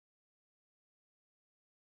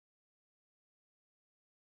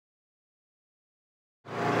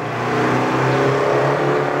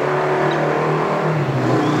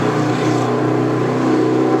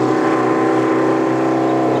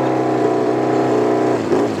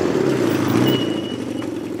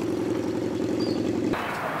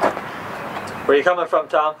Where you coming from,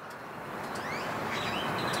 Tom?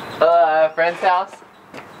 Friend's house.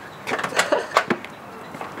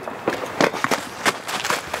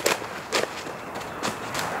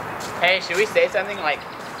 Hey, should we say something like,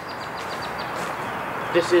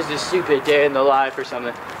 "This is a stupid day in the life" or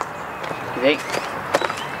something? You think?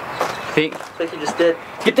 I think you just did.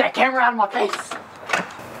 Get that camera out of my face!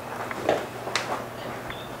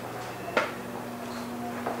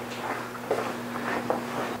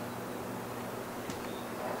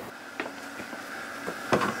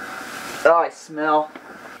 Oh, I smell.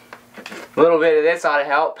 A little bit of this ought to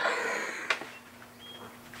help.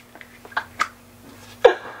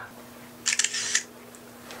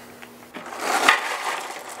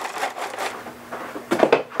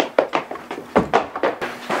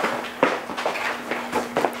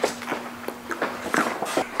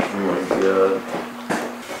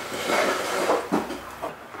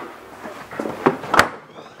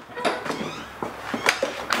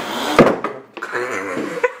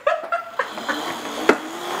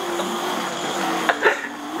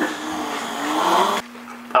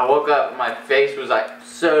 I woke up and my face was like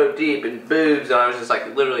so deep in boobs and I was just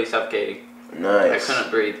like literally suffocating. Nice. I couldn't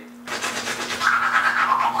breathe.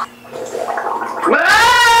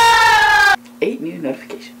 8 new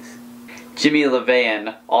notifications. Jimmy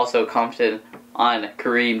LeVan also commented on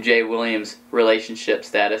Kareem J. Williams' relationship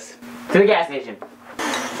status. To the gas station.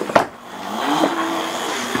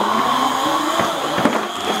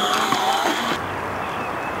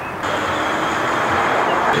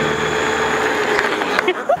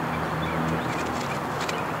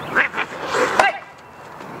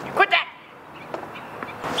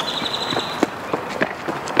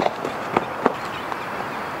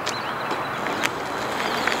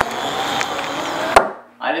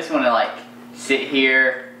 I just want to like sit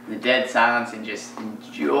here in the dead silence and just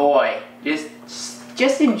enjoy,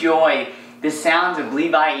 just enjoy the sounds of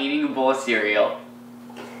Levi eating a bowl of cereal.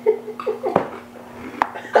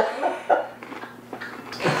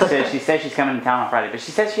 So she says she's coming to town on Friday, but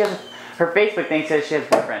she says she has her Facebook thing says she has a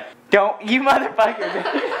boyfriend. Don't you motherfuckers!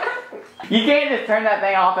 You can't just turn that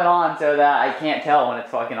thing off and on so that I can't tell when it's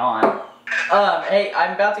fucking on. Hey,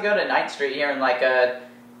 I'm about to go to 9th Street here in like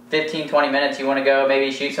 15-20 minutes. You want to go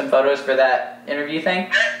maybe shoot some photos for that interview thing?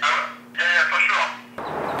 Yeah, for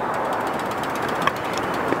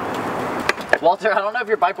sure. Walter, I don't know if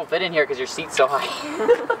your bike will fit in here because your seat's so high.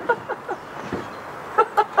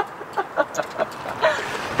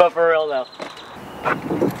 But for real though.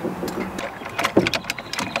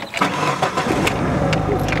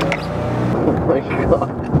 Oh my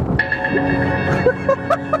god.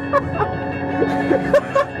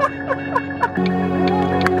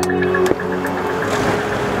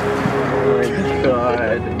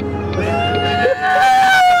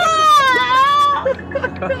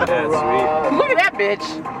 Look at that bitch!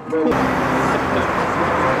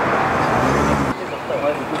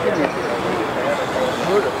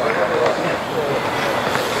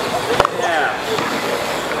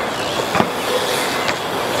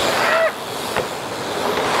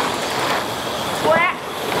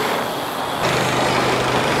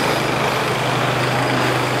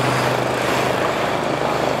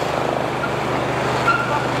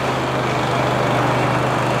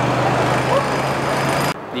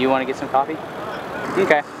 Do you want to get some coffee?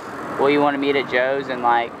 Okay. Well, you want to meet at Joe's in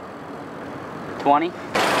like 20?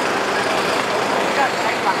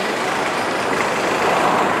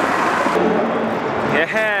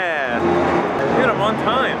 Yeah! Dude, I'm on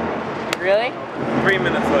time. Really? 3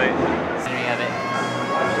 minutes late. Any of it.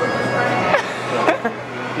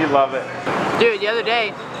 You love it. Dude, the other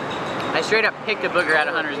day, I straight up picked a booger out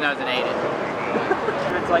of Hunter's nose and ate it.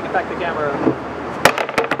 It's like, in fact, the camera.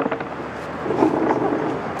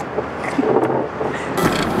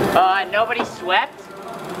 Nobody swept?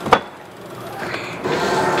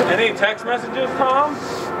 Any text messages, Tom?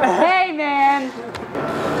 Hey, man!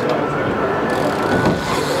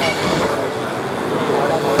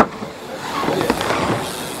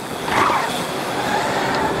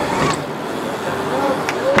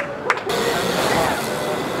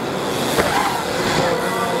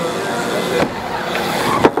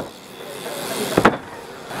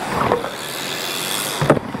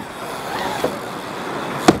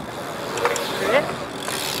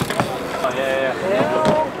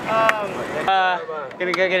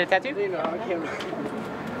 Gonna go get a tattoo?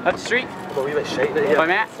 Up the street? By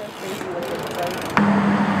Matt?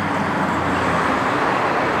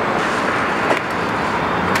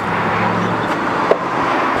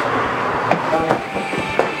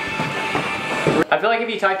 I feel like if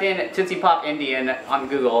you typed in Tootsie Pop Indian on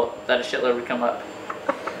Google, that a shitload would come up.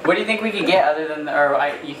 What do you think we could get other than,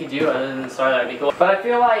 you could do other than the star? That would be cool. But I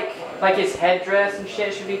feel like his headdress and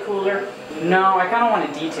shit should be cooler. No, I kind of want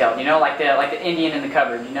it detailed, you know, like the Indian in the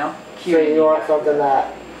cupboard, you know? Cute. So you want something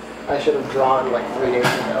that I should have drawn like 3 days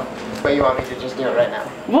ago, but you want me to just do it right now?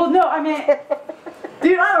 Well, no, I mean,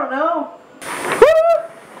 dude, I don't know.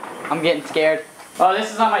 I'm getting scared. Oh,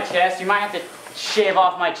 this is on my chest. You might have to shave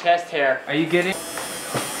off my chest hair. Are you getting?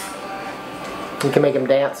 You can make him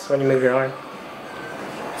dance when you move your arm.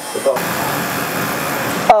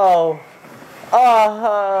 Oh.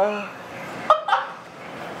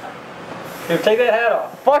 Dude, take that hat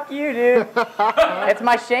off. Fuck you, dude. It's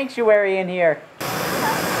my sanctuary in here.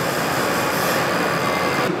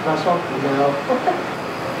 Last one? No.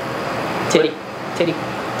 Titty.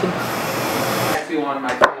 Actually, one of my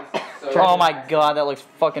face. So Oh my god, that looks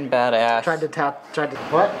fucking badass. Tried to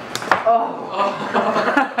what?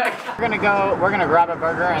 We're gonna grab a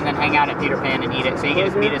burger and then hang out at Peter Pan and eat it. So you can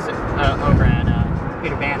just meet us over at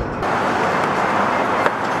Peter Pan.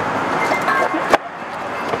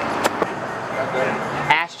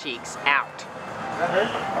 Ass cheeks out.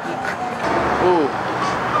 Ooh,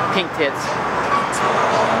 pink tits.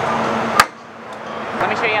 Let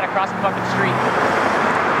me show you how to cross the fucking street.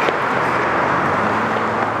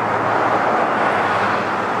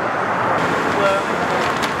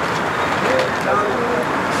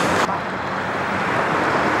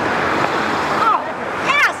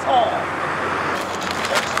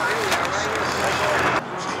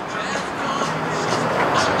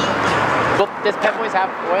 Does Pep Boys have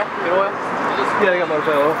oil? Good oil? yeah, they got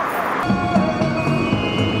motorcycle oil.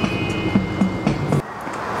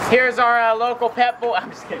 Here's our local Pep Boy. I'm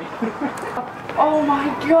just kidding. Oh my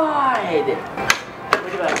god!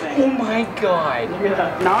 Look at that thing. Oh my god. Look at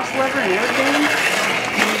that. NOS lever and everything?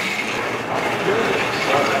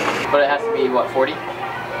 But it has to be, what, 40?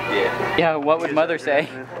 Yeah. Yeah, what would Mother say?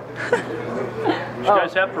 Do you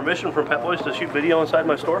guys have permission from Pet Boys to shoot video inside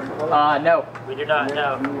my store? No. We do not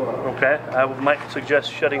know. Okay, I might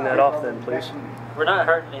suggest shutting that off then, please. We're not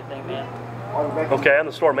hurting anything, man. Okay, I'm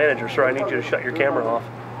the store manager, sir. I need you to shut your camera off.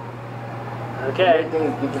 Okay.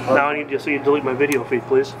 Now I need to see you delete my video feed,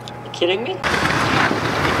 please. You kidding me?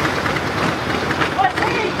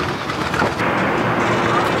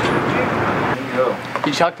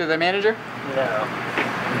 Did you talk to the manager? No.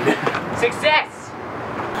 Success!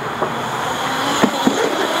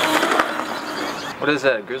 What is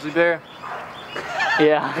that, a grizzly bear?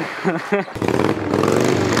 Yeah.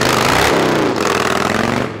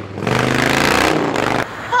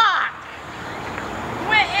 Fuck!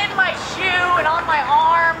 Went in my shoe and on my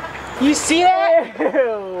arm. You see that?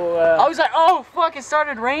 Ew. I was like, oh fuck, it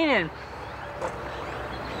started raining.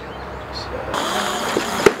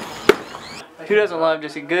 Who doesn't love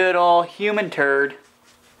just a good old human turd?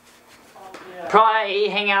 Probably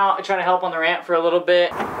hang out, try to help on the ramp for a little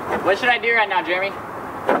bit. What should I do right now, Jeremy?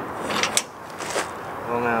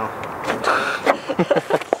 Well, now.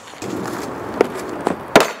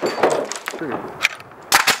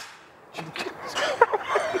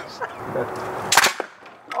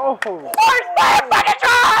 Oh! Force fire fucking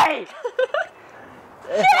try!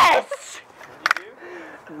 Yes!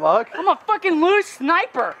 Luck? I'm a fucking loose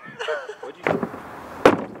sniper.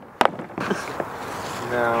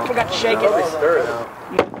 No. I got to shake it.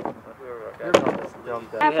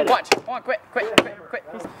 Watch. Come on, quick.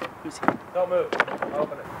 Don't move. I'll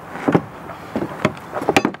open it.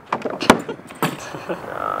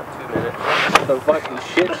 Nah, 2 minutes. The fucking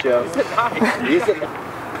shit show. Is it?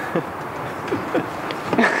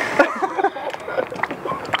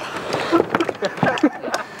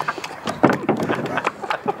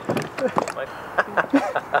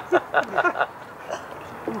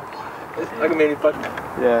 I can make any fucking.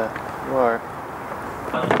 Yeah, you are.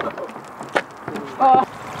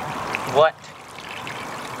 What?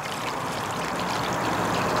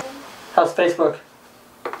 How's Facebook?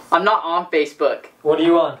 I'm not on Facebook. What are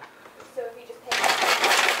you on?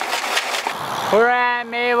 We're at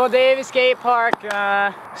Mabel Davis Skate Park.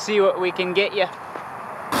 See what we can get you.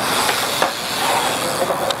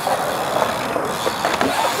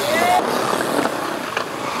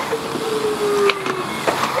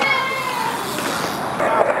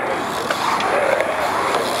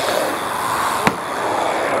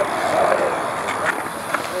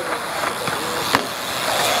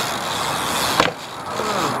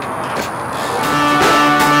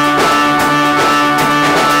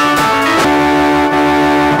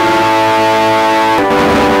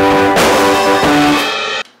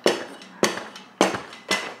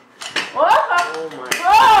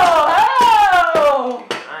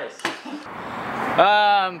 Nice.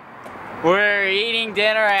 We're eating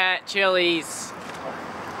dinner at Chili's.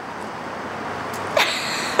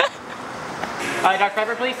 Dark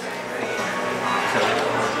pepper, please.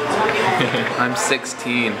 I'm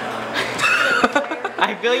 16.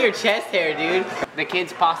 I feel your chest hair, dude. The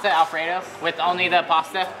kids' pasta Alfredo with only the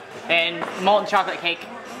pasta and molten chocolate cake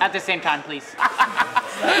at the same time, please.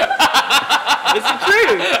 It's the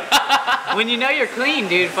truth. When you know you're clean,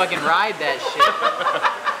 dude, fucking ride that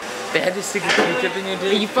shit. They had to stick a Q-tip in your Are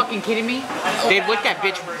dick? you fucking kidding me? They'd look that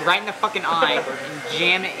bitch right in the fucking eye and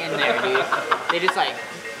jam it in there, dude. They just like...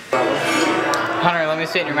 Hunter, let me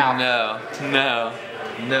sit in your mouth. No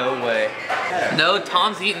way. No,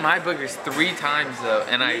 Tom's eaten my boogers 3 times though,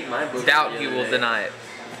 and I doubt he will deny it.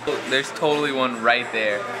 There's totally one right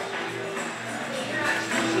there.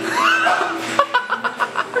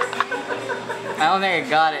 I don't think I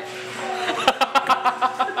got it.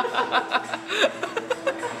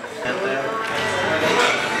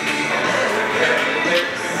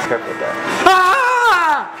 Careful with that.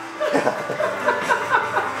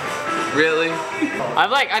 Really?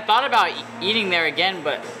 I thought about eating there again,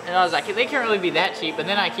 but and I was like, they can't really be that cheap. But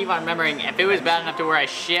then I keep on remembering if it was bad enough to where I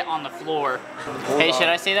shit on the floor. Hey, should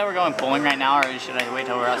I say that we're going bowling right now, or should I wait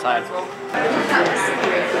till we're outside?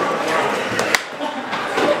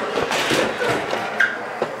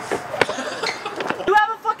 You have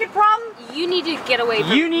a fucking problem? You need to get away from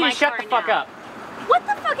my car. You need to shut the fuck up. What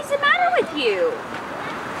the fuck is the matter with you?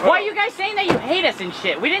 Why are you guys saying that you hate us and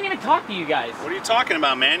shit? We didn't even talk to you guys. What are you talking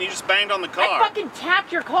about, man? You just banged on the car. I fucking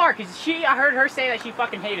tapped your car because I heard her say that she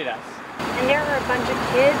fucking hated us. And there are a bunch of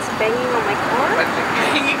kids banging on my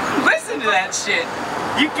car? Listen to that shit.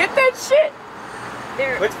 You get that shit?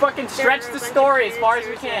 Let's fucking There stretch are a the bunch of story as kids. far as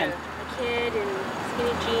we There's can. A kid in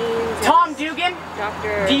skinny jeans. Tom Dugan?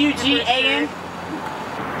 Dr. D-U-G-A-N?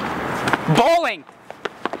 Bowling!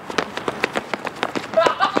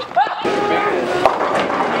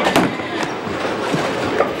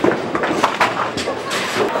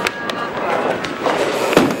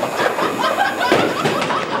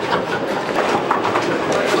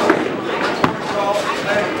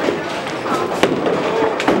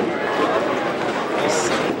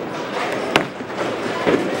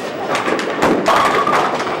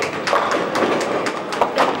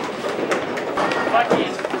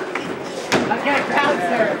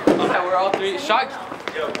 We're all 3 shocked.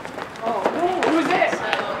 Who's this?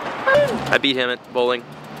 I beat him at bowling.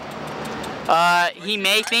 He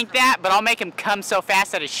may think that, but I'll make him come so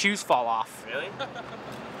fast that his shoes fall off. Really?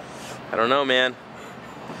 I don't know, man.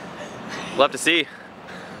 We'll have to see.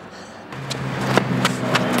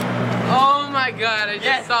 Oh my god, I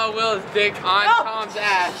just saw Will's dick on Tom's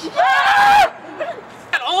ass.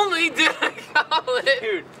 Not only did I call it.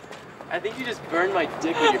 Dude, I think you just burned my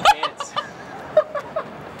dick with your pants.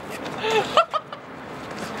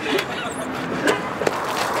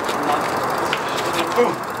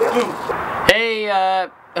 Hey,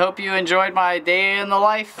 hope you enjoyed my day in the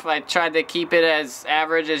life. I tried to keep it as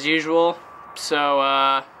average as usual. So,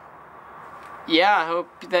 yeah, I hope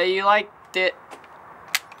that you liked it.